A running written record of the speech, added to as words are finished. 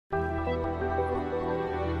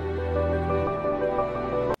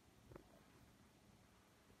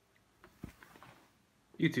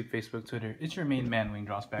YouTube, Facebook, Twitter. It's your main man,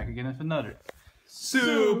 Wingdrops, back again with another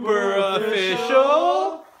super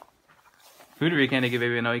official food review. Can't give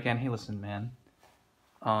baby no you can't. Hey, listen, man.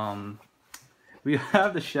 We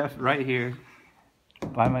have the chef right here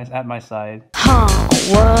at my side.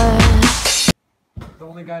 What? The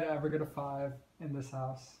only guy to ever get a 5 in this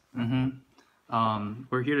house.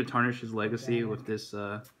 We're here to tarnish his legacy with this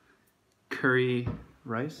curry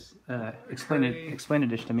rice. Explain a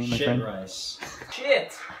dish to me, my friend. Rice.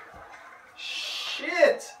 Shit!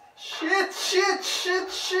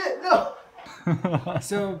 No!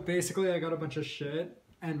 So basically I got a bunch of shit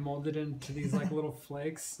and molded into these like little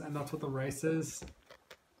flakes, and that's what the rice is.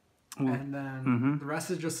 And then the rest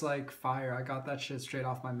is just like fire. I got that shit straight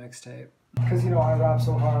off my mixtape. Because, you know, I rap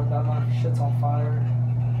so hard that my shit's on fire.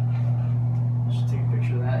 You should take a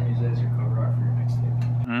picture of that and use it as your cover art for your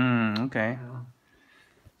mixtape. Okay. Yeah.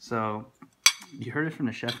 So, you heard it from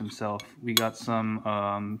the chef himself. We got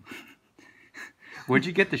some, where'd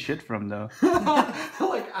you get the shit from, though?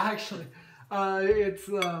 Like, actually, it's,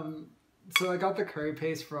 so I got the curry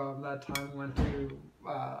paste from that time I went to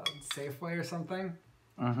Safeway or something.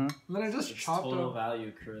 And then I just chopped total up.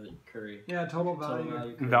 value curry. Yeah, total value.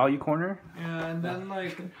 curry. Value corner? Yeah, and then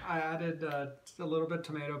like I added a little bit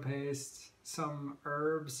tomato paste, some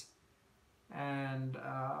herbs, and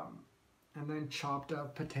then chopped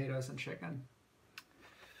up potatoes and chicken.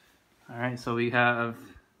 All right, so we have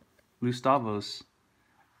Loose-Tavo's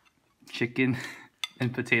chicken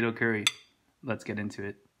and potato curry. Let's get into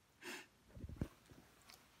it.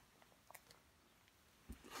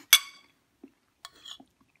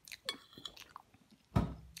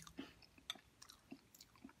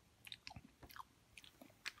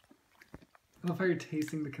 I love how you're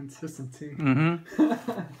tasting the consistency.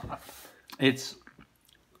 It's...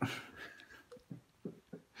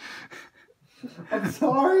 I'm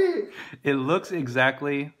sorry! It looks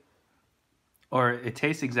exactly, or it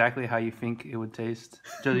tastes exactly how you think it would taste,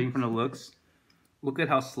 judging from the looks. Look at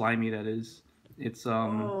how slimy that is. It's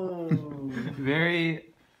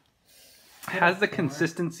very... has the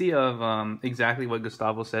consistency of exactly what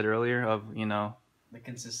Gustavo said earlier of, you know... The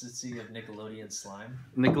consistency of Nickelodeon slime.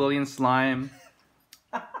 Nickelodeon slime.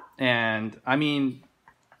 And, I mean...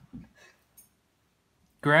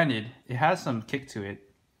 Granted, it has some kick to it.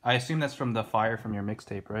 I assume that's from the fire from your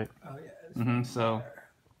mixtape, right? Oh yeah. So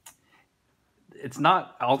it's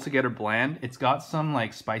not altogether bland. It's got some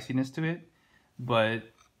like spiciness to it, but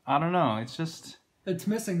I don't know. It's just It's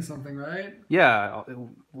missing something, right? yeah.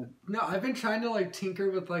 No, I've been trying to like tinker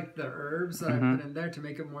with like the herbs that I put in there to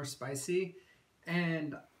make it more spicy,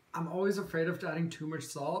 and I'm always afraid of adding too much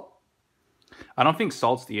salt. I don't think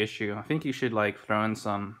salt's the issue. I think you should like throw in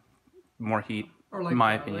some more heat, Or like in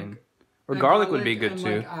my garlic. opinion. Or Like garlic would be good and,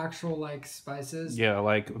 too. Like actual like spices. Yeah,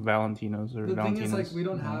 like Valentinos or The Valentinos. thing is, like, we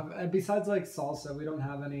don't have, besides like salsa, we don't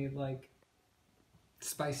have any like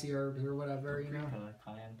spicy herbs or whatever, you know.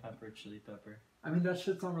 Cayenne pepper, chili pepper. I mean, that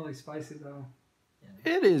shit's not really spicy though.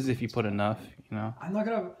 It is if you put enough, you know. I'm not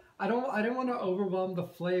gonna. I didn't want to overwhelm the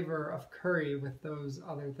flavor of curry with those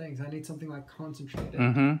other things. I need something like concentrated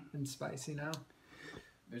and spicy now.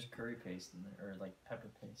 There's curry paste in there, or like pepper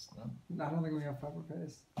paste, no? I don't think we have pepper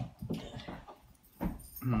paste.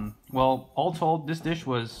 Well, all told, this dish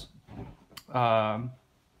was,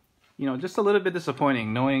 you know, just a little bit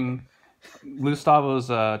disappointing, knowing Loose-Tavo's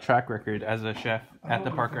track record as a chef at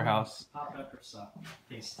the Parker house. Hot pepper sauce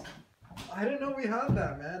paste. I didn't know we had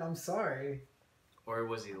that, man. I'm sorry. Or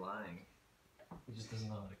was he lying? He just doesn't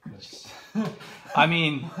know how to cook. I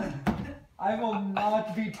mean, I will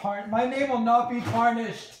not be tarnished. My name will not be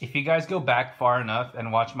tarnished. if you guys go back far enough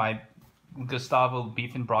and watch my Gustavo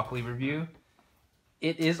beef and broccoli review,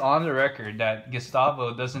 it is on the record that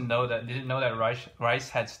Gustavo didn't know that rice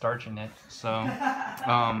had starch in it. So,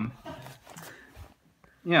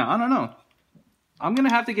 yeah, I don't know. I'm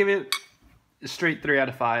gonna have to give it a straight 3 out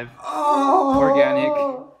of 5. Organic.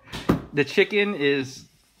 The chicken is,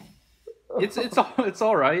 it's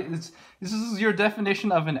all right. This is your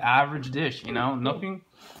definition of an average dish, you know.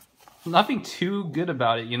 Nothing too good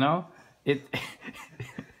about it, you know.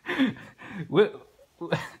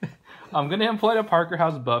 I'm gonna employ the Parker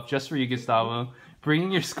House buff just for you, Gustavo,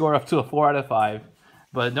 bringing your score up to a 4 out of 5.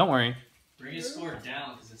 But don't worry. Bring your score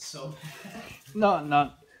down because it's so bad.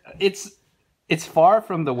 No, it's far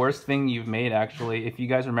from the worst thing you've made. Actually, if you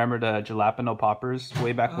guys remember the jalapeno poppers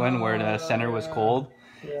way back when, where the center was cold,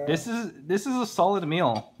 this is a solid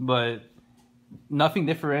meal, but nothing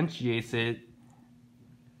differentiates it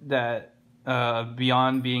that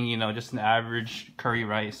beyond being, you know, just an average curry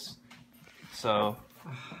rice. So.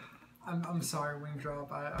 I'm sorry,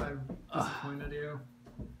 Wingdrop. I disappointed you.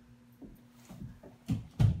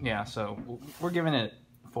 Yeah, so we're giving it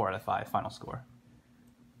 4 out of 5 final score.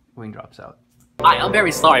 Wingdrops out. I'm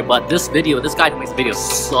very sorry, but this guy who makes videos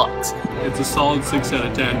sucks. It's a solid 6 out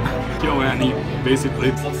of 10. Yo, Annie, basically.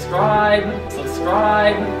 Subscribe,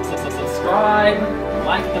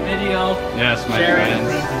 like the video. Yes, my share friends.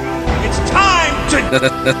 it. It's time to...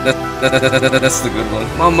 That's the good one.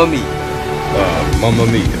 Mamma mia. Mamma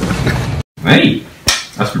mia. Hey,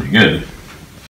 that's pretty good.